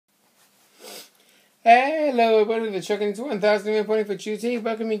Hello everybody, the Shockinator 1000 point for Tuesday.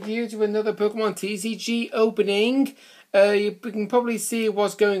 Welcoming you to another Pokemon TCG opening. You can probably see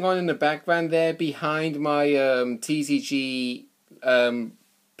what's going on in the background there behind my TCG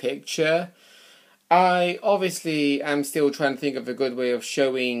picture. I obviously am still trying to think of a good way of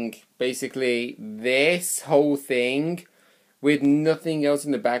showing basically this whole thing with nothing else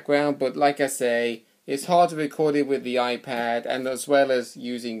in the background, but like I say, it's hard to record it with the iPad, and as well as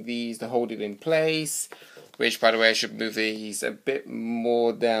using these to hold it in place, which, by the way, I should move these a bit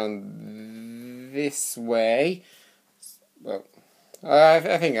more down this way. Well, I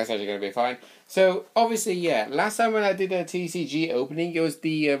think that's actually going to be fine. So, obviously, yeah, last time when I did a TCG opening, it was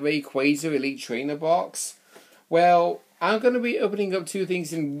the Rayquaza Elite Trainer box. Well, I'm going to be opening up two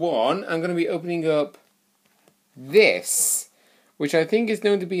things in one. I'm going to be opening up this, which I think is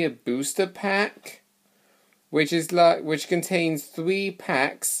known to be a booster pack, which contains 3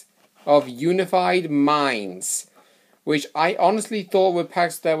 packs of Unified Minds, which I honestly thought were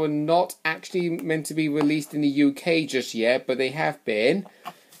packs that were not actually meant to be released in the UK just yet, but they have been.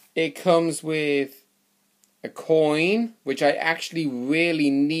 It comes with a coin, which I actually really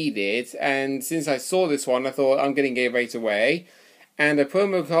needed, and since I saw this one, I thought I'm getting it right away. And a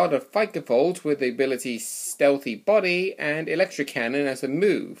promo card of Volt with the ability Stealthy Body and Electric Cannon as a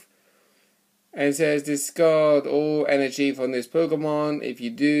move. And it says, discard all energy from this Pokemon. If you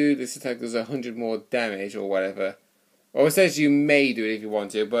do, this attack does 100 more damage or whatever. Or it says you may do it if you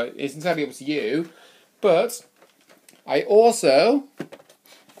want to, but it's entirely up to you. But I also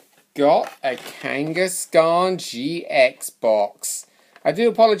got a Kangaskhan GX box. I do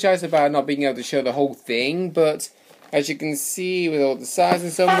apologise about not being able to show the whole thing, but as you can see with all the size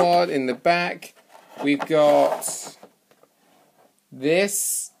and somewhat in the back, we've got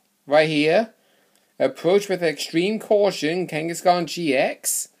this right here. Approach with extreme caution, Kangaskhan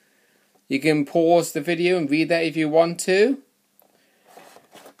GX. You can pause the video and read that if you want to.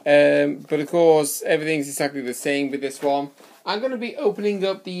 But of course, everything's exactly the same with this one. I'm going to be opening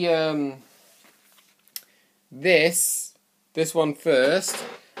up the this one first.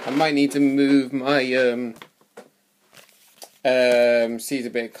 I might need to move my seat a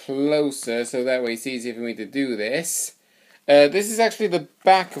bit closer, so that way it's easier for me to do this. This is actually the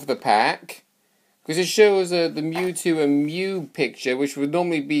back of the pack, because it shows the Mewtwo and Mew picture, which would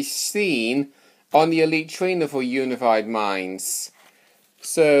normally be seen on the Elite Trainer for Unified Minds.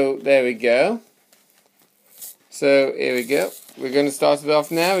 So, there we go. So, here we go. We're going to start it off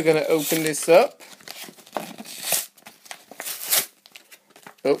now. We're going to open this up.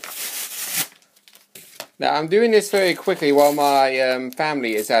 Oh. Now, I'm doing this very quickly while my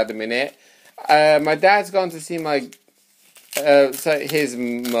family is out a minute. My dad's gone to see his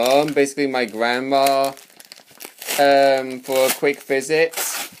mum, basically my grandma, for a quick visit.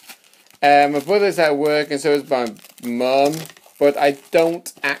 My brother's at work and so is my mum, but I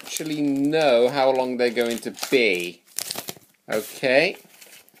don't actually know how long they're going to be. Okay.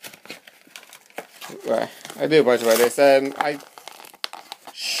 Right, I do apologize about this. I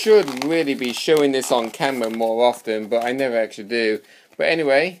should really be showing this on camera more often, but I never actually do. But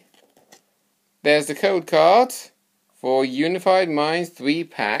anyway, there's the code card for Unified Minds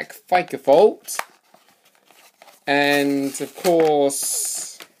 3-pack Volt. And of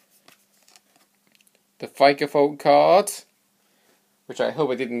course, the Volt card, which I hope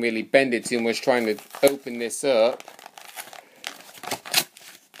I didn't really bend it too much trying to open this up.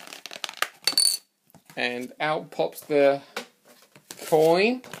 And out pops the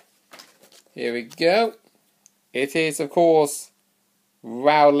coin. Here we go. It is, of course,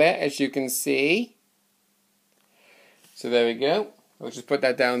 Rowlet, as you can see. So there we go. We'll just put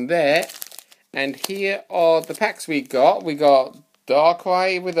that down there. And here are the packs we got. We got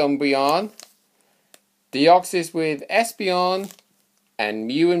Darkrai with Umbreon, Deoxys with Espeon, and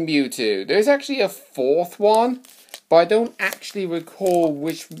Mew and Mewtwo. There's actually a 4th one, but I don't actually recall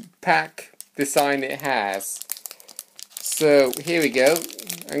which pack design it has. So here we go.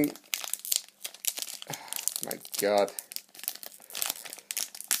 And, oh my god.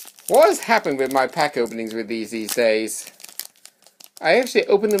 What has happened with my pack openings with these days? I actually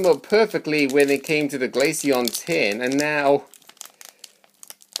opened them up perfectly when it came to the Glaceon tin, and now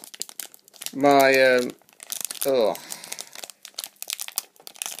my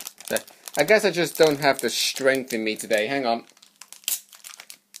I guess I just don't have the strength in me today. Hang on.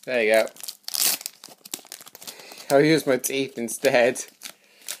 There you go. I'll use my teeth instead.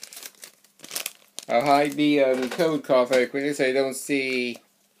 I'll hide the code card very quickly so you don't see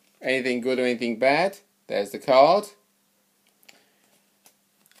anything good or anything bad. There's the card.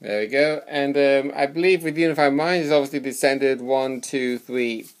 There we go. And I believe with Unified Minds is obviously the standard 1, 2,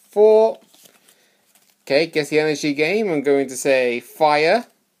 3, 4. Okay, guess the energy game. I'm going to say fire.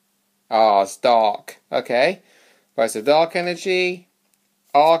 Ah, it's dark. Okay. Right, so dark energy,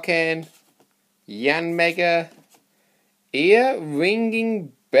 Arcane, Yanmega, Ear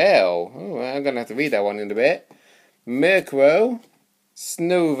Ringing Bell. Oh, I'm going to have to read that one in a bit. Murkrow,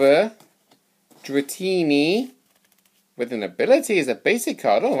 Snover, Dratini, with an ability as a basic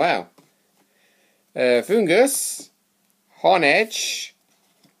card. Oh, wow. Fungus, Honedge.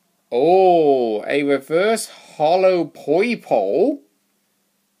 Oh, a reverse hollow Poipole,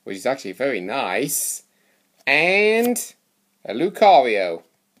 which is actually very nice. And a Lucario.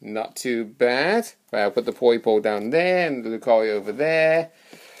 Not too bad. Right, I'll put the Poipole down there and the Lucario over there.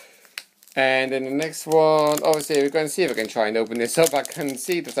 And then the next one, obviously we're going to see if I can try and open this up. I can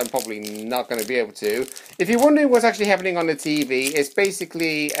see that I'm probably not going to be able to. If you're wondering what's actually happening on the TV, it's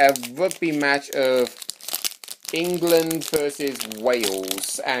basically a rugby match of England versus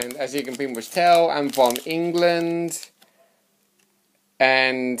Wales. And as you can pretty much tell, I'm from England.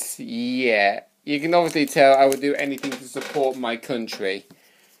 And yeah, you can obviously tell I would do anything to support my country.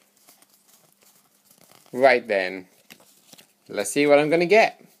 Right then, let's see what I'm going to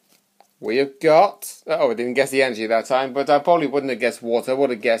get. We have got... Oh, I didn't guess the energy that time, but I probably wouldn't have guessed water. I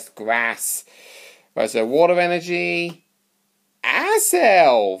would have guessed grass. Right, so water energy.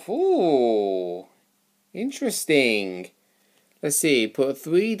 Azelf! Ooh, interesting. Let's see. Put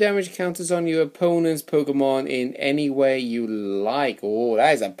 3 damage counters on your opponent's Pokemon in any way you like. Oh,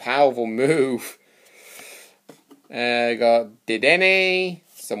 that is a powerful move. Got Dedenne.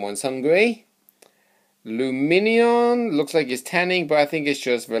 Someone's hungry. Luminion, looks like it's tanning, but I think it's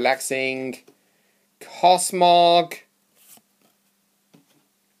just relaxing. Cosmog.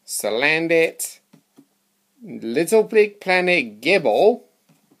 Salandit. Little Big Planet Gibble.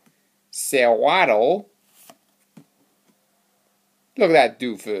 Serwaddle. Look at that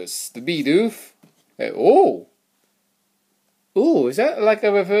doofus. The Bidoof. Oh! Ooh, is that like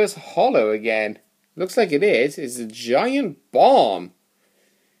a reverse hollow again? Looks like it is. It's a giant bomb.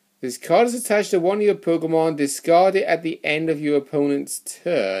 This card is attached to one of your Pokemon. Discard it at the end of your opponent's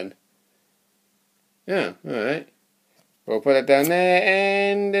turn. Yeah, alright. We'll put it down there.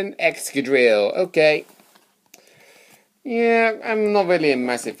 And an Excadrill. Okay. Yeah, I'm not really a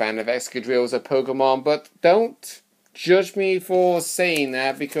massive fan of Excadrill as a Pokemon, but don't judge me for saying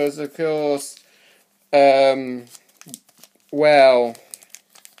that because, of course, well,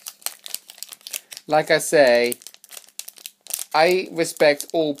 like I say, I respect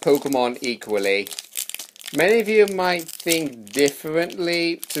all Pokemon equally. Many of you might think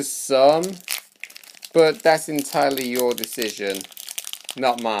differently to some, but that's entirely your decision,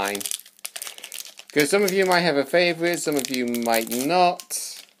 not mine. Because some of you might have a favourite, some of you might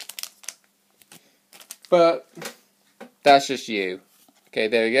not. But that's just you. Okay,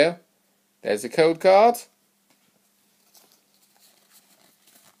 there we go. There's a code card.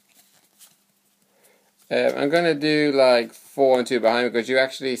 I'm going to do like 4 and 2 behind because you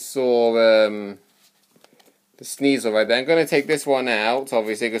actually saw the Sneasel right there. I'm going to take this one out,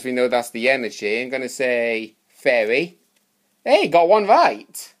 obviously, because we know that's the energy. I'm going to say Fairy. Hey, got one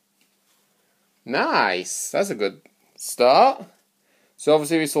right. Nice. That's a good start. So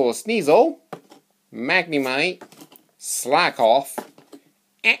obviously we saw Sneasel, Magnemite, Slackoff,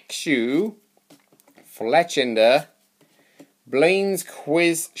 Axew, Fletchinder, Blaine's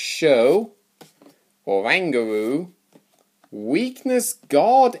Quiz Show, Oranguru, Weakness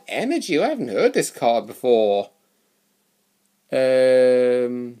Guard Energy. I haven't heard this card before.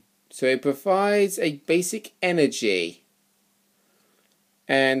 So it provides a basic energy.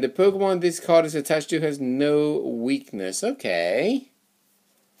 And the Pokemon this card is attached to has no weakness. Okay.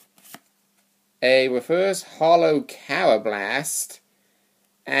 A reverse hollow Carablast.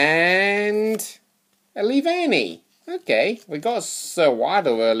 And a Leavanny. Okay, we got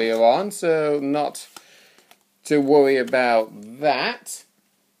Serwaddle earlier on, so not to worry about that.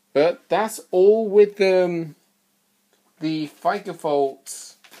 But that's all with the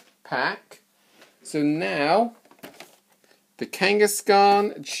Phycophalt pack. So now, the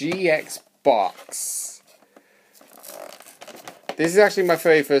Kangaskhan GX box. This is actually my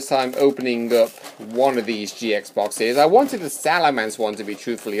very first time opening up one of these GX boxes. I wanted the Salamence one, to be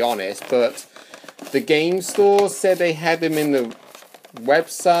truthfully honest, but the game store said they had them in the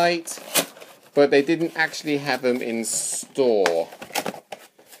website, but they didn't actually have them in store.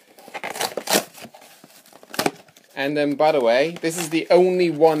 And then, by the way, this is the only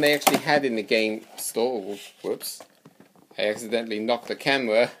one they actually had in the game store. Whoops. I accidentally knocked the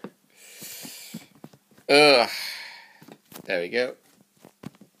camera. Ugh. There we go.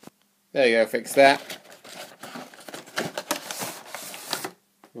 There you go, fix that.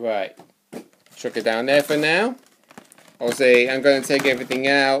 Right. chuck it down there for now. Obviously, I'm going to take everything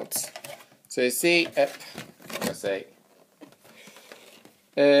out. So you see, let's say,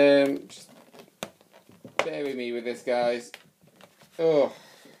 just bear with me with this, guys. Oh.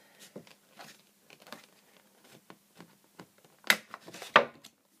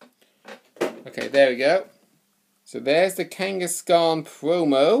 Okay, there we go. So there's the Kangaskhan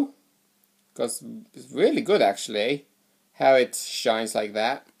promo. Because it's really good, actually, how it shines like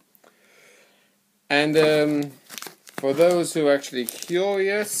that. And for those who are actually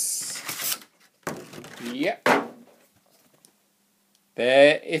curious, yep,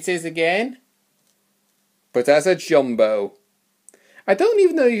 there it is again, but as a jumbo. I don't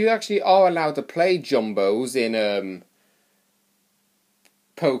even know if you actually are allowed to play jumbos in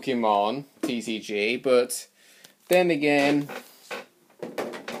Pokemon TCG, but then again,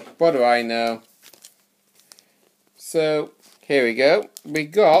 what do I know? So here we go. We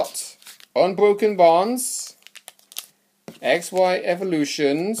got Unbroken Bonds, XY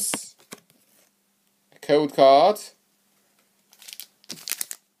Evolutions, a code card,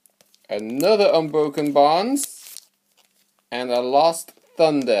 another Unbroken Bonds, and a Lost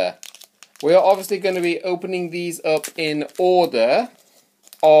Thunder. We are obviously going to be opening these up in order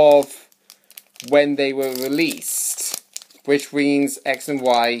of when they were released, which means X and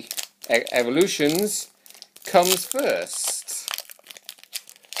Y Evolutions comes first.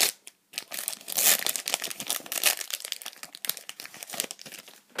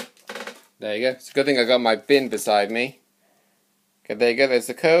 There you go. It's a good thing I got my bin beside me. Okay, there you go. There's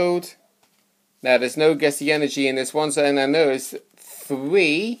the code. Now, there's no Guess the Energy in this one, so and I know it's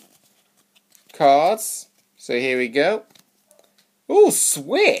 3 cards. So here we go. Ooh,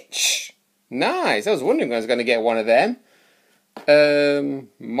 Switch! Nice. I was wondering when I was going to get one of them.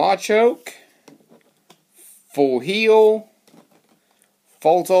 Machoke, Full Heal,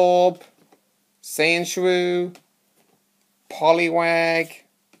 Voltorb, Sandshrew, Poliwag,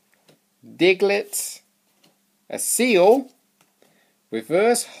 Diglett, a Seal,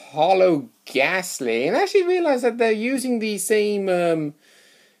 Reverse Hollow Ghastly, and I actually realised that they're using the same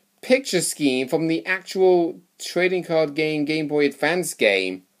picture scheme from the actual trading card game, Game Boy Advance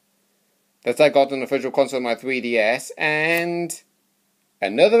game that I got on the Virtual Console on my 3DS, and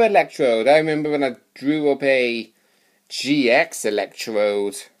another Electrode. I remember when I drew up a GX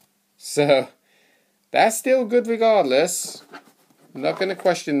Electrode, so that's still good regardless. I'm not going to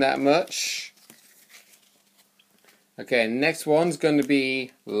question that much. Okay, next one's going to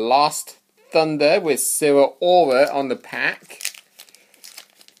be Lost Thunder with Zero Aura on the pack.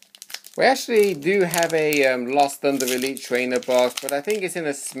 We actually do have a Lost Thunder Elite Trainer box, but I think it's in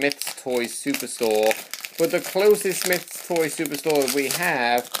a Smith's Toys Superstore. But the closest Smith's Toys Superstore that we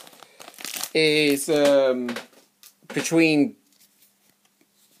have is between,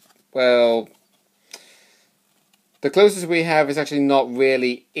 well, the closest we have is actually not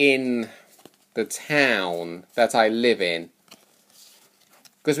really in the town that I live in.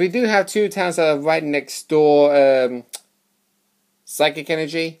 Because we do have 2 towns that are right next door. Psychic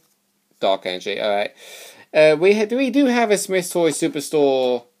Energy, Dark Energy, alright. We do have a Smith's Toy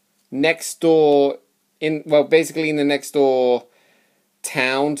Superstore next door, basically in the next door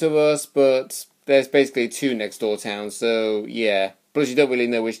town to us, but there's basically 2 next door towns, so yeah. Plus you don't really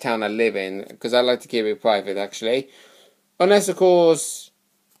know which town I live in, because I like to keep it private actually. Unless of course,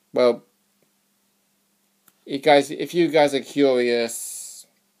 well, if you guys are curious,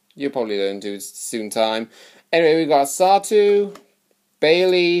 you'll probably learn to soon time. Anyway, we got Sartu,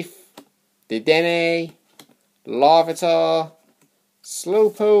 Bayleaf, Dedenne, Larvitar,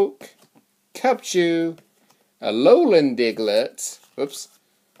 Slowpoke, Cubchoo, a Lowland Diglett, whoops,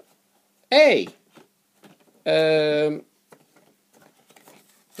 there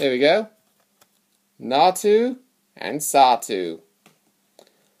we go, Natu, and Sartu.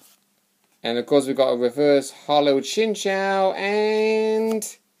 And of course we've got a reverse hollow Chinchou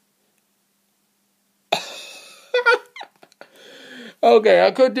and... Okay, I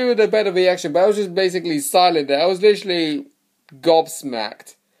could do with a better reaction, but I was just basically silent there. I was literally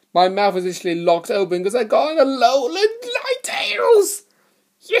gobsmacked. My mouth was literally locked open because I got a Lowland Ninetales!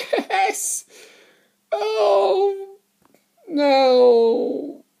 Yes! Oh,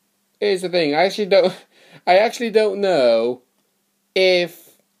 no. Here's the thing, I actually don't know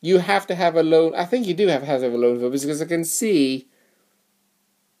if you have to have a loan. I think you do have to have a loan for because I can see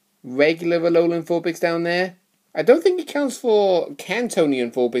regular Alolan Vulpix down there. I don't think it counts for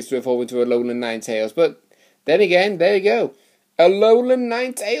Cantonian Vulpix to evolve into a Alolan Ninetales, but then again, there you go. Alolan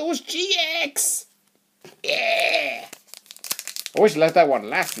Ninetales GX! Yeah! I wish I let that one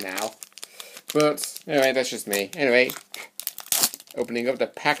last now. But, anyway, that's just me. Anyway, Opening up the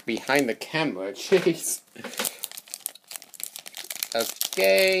pack behind the camera. Jeez.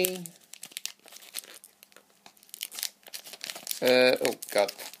 Okay. Oh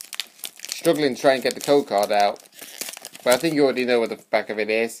god. Struggling to try and get the code card out. But I think you already know what the back of it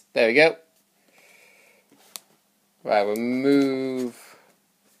is. There we go. Right, we'll move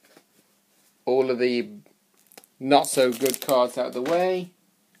all of the not so good cards out of the way.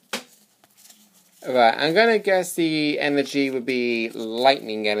 Right, I'm going to guess the energy would be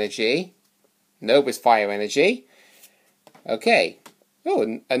lightning energy. Nope, it's fire energy. Okay.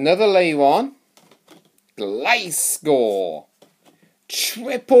 Oh, another layer on. Gliscor.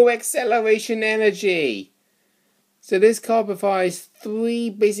 Triple acceleration energy. So this card provides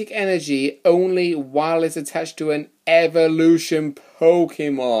 3 basic energy only while it's attached to an evolution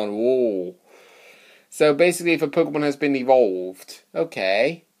Pokemon. Whoa. So basically if a Pokemon has been evolved.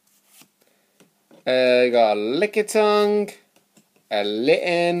 Okay. Got a Lickitung, a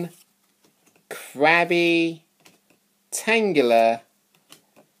Litten, Krabby, Tangela,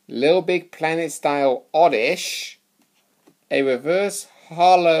 Little Big Planet style Oddish, a reverse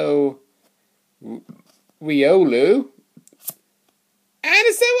hollow Riolu, and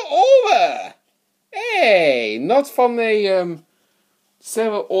a Zeraora! Hey! Not from the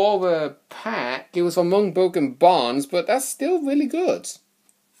Zeraora pack, it was from Unbroken Bonds, but that's still really good.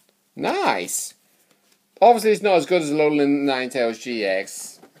 Nice! Obviously it's not as good as Alolan Ninetales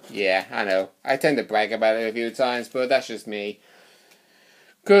GX. Yeah, I know. I tend to brag about it a few times, but that's just me.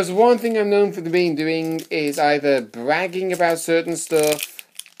 Because one thing I'm known for being doing is either bragging about certain stuff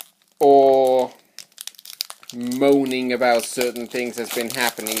or moaning about certain things that's been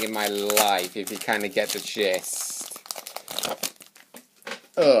happening in my life, if you kind of get the gist.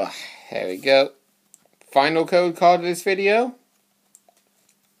 Ugh, there we go. Final code card of this video.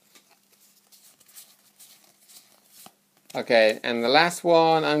 Okay, and the last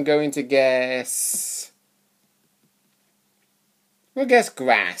one I'm going to guess... We'll guess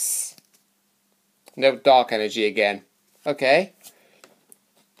grass. No dark energy again. Okay.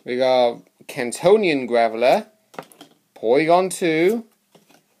 We got Cantonian Graveler, Porygon 2,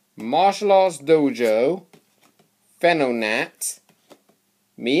 Martial Arts Dojo, Venonat,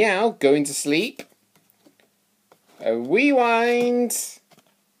 Meow, Going to Sleep, a Rewind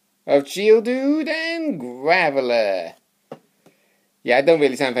of Geodude and Graveler. Yeah, I don't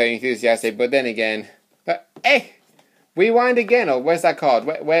really sound very enthusiastic, but then again... But, hey! Rewind again, or where's that card?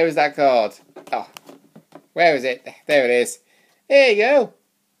 Where is that card? Oh, where is it? There it is. There you go.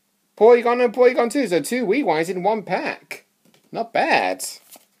 Porygon and Porygon 2, so 2 Rewinds in 1 pack. Not bad.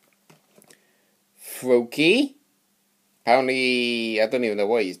 Froakie. Apparently, I don't even know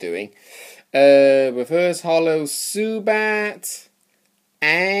what he's doing. Reverse Hollow Zubat.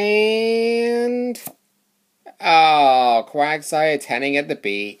 And... Oh, Quagsire tanning at the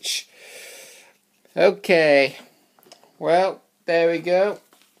beach. Okay. Well, there we go.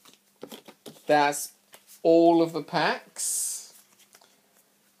 That's all of the packs.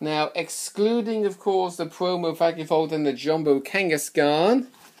 Now, excluding, of course, the promo Vagifold and the Jumbo Kangaskhan,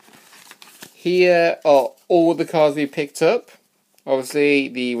 here are all the cards we picked up. Obviously,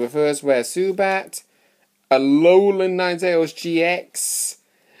 the Reverse Rare Zubat, a Alolan Ninetales GX,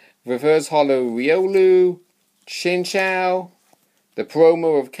 Reverse Hollow Riolu, Chinchou, the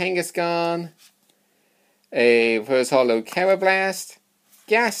promo of Kangaskhan, a Reverse Hollow Carablast,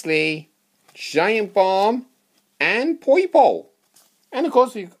 Ghastly, Giant Bomb, and Poipole. And of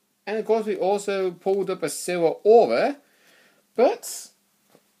course we also pulled up a Zeraora, but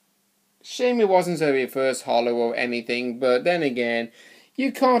shame it wasn't a Reverse Hollow or anything. But then again,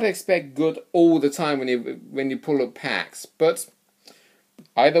 you can't expect good all the time when you pull up packs. But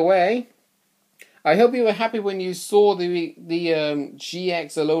either way, I hope you were happy when you saw the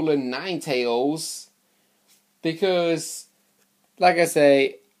GX Alolan Ninetales, because, like I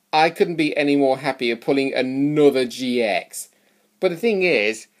say, I couldn't be any more happier pulling another GX. But the thing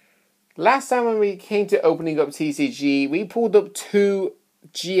is, last time when we came to opening up TCG, we pulled up 2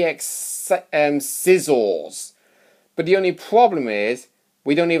 GX Scizors. But the only problem is,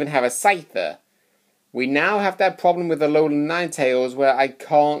 we don't even have a Scyther. We now have that problem with Alolan Ninetales where I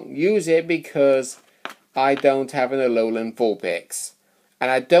can't use it because I don't have an Alolan Vulpix. And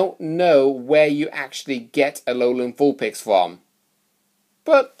I don't know where you actually get Alolan Vulpix from.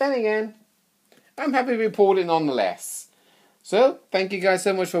 But then again, I'm happy to report it nonetheless. So, thank you guys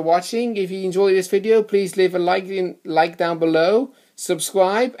so much for watching. If you enjoyed this video, please leave a like down below,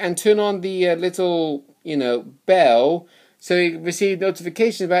 subscribe, and turn on the little, bell so you receive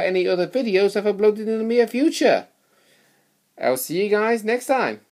notifications about any other videos I've uploaded in the near future. I'll see you guys next time.